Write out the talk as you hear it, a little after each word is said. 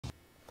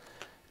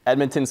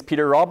Edmonton's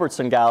Peter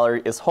Robertson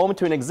Gallery is home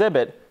to an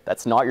exhibit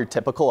that's not your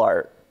typical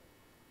art.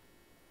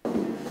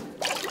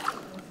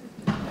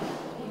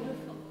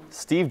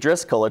 Steve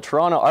Driscoll, a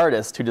Toronto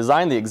artist who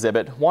designed the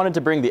exhibit, wanted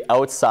to bring the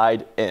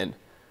outside in.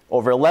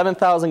 Over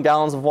 11,000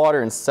 gallons of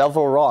water and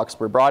several rocks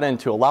were brought in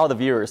to allow the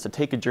viewers to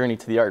take a journey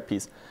to the art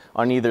piece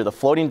on either the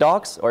floating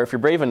docks or, if you're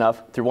brave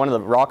enough, through one of the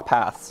rock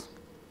paths.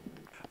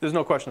 There's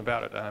no question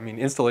about it. I mean,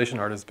 installation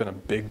art has been a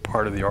big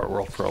part of the art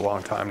world for a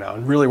long time now.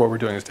 And really what we're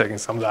doing is taking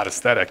some of that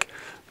aesthetic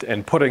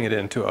and putting it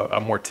into a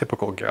more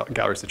typical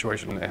gallery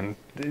situation. And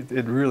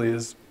it really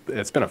is,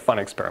 it's been a fun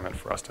experiment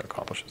for us to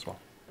accomplish as well.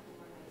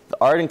 The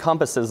art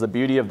encompasses the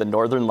beauty of the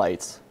Northern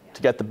Lights.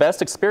 To get the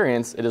best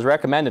experience, it is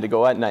recommended to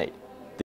go at night.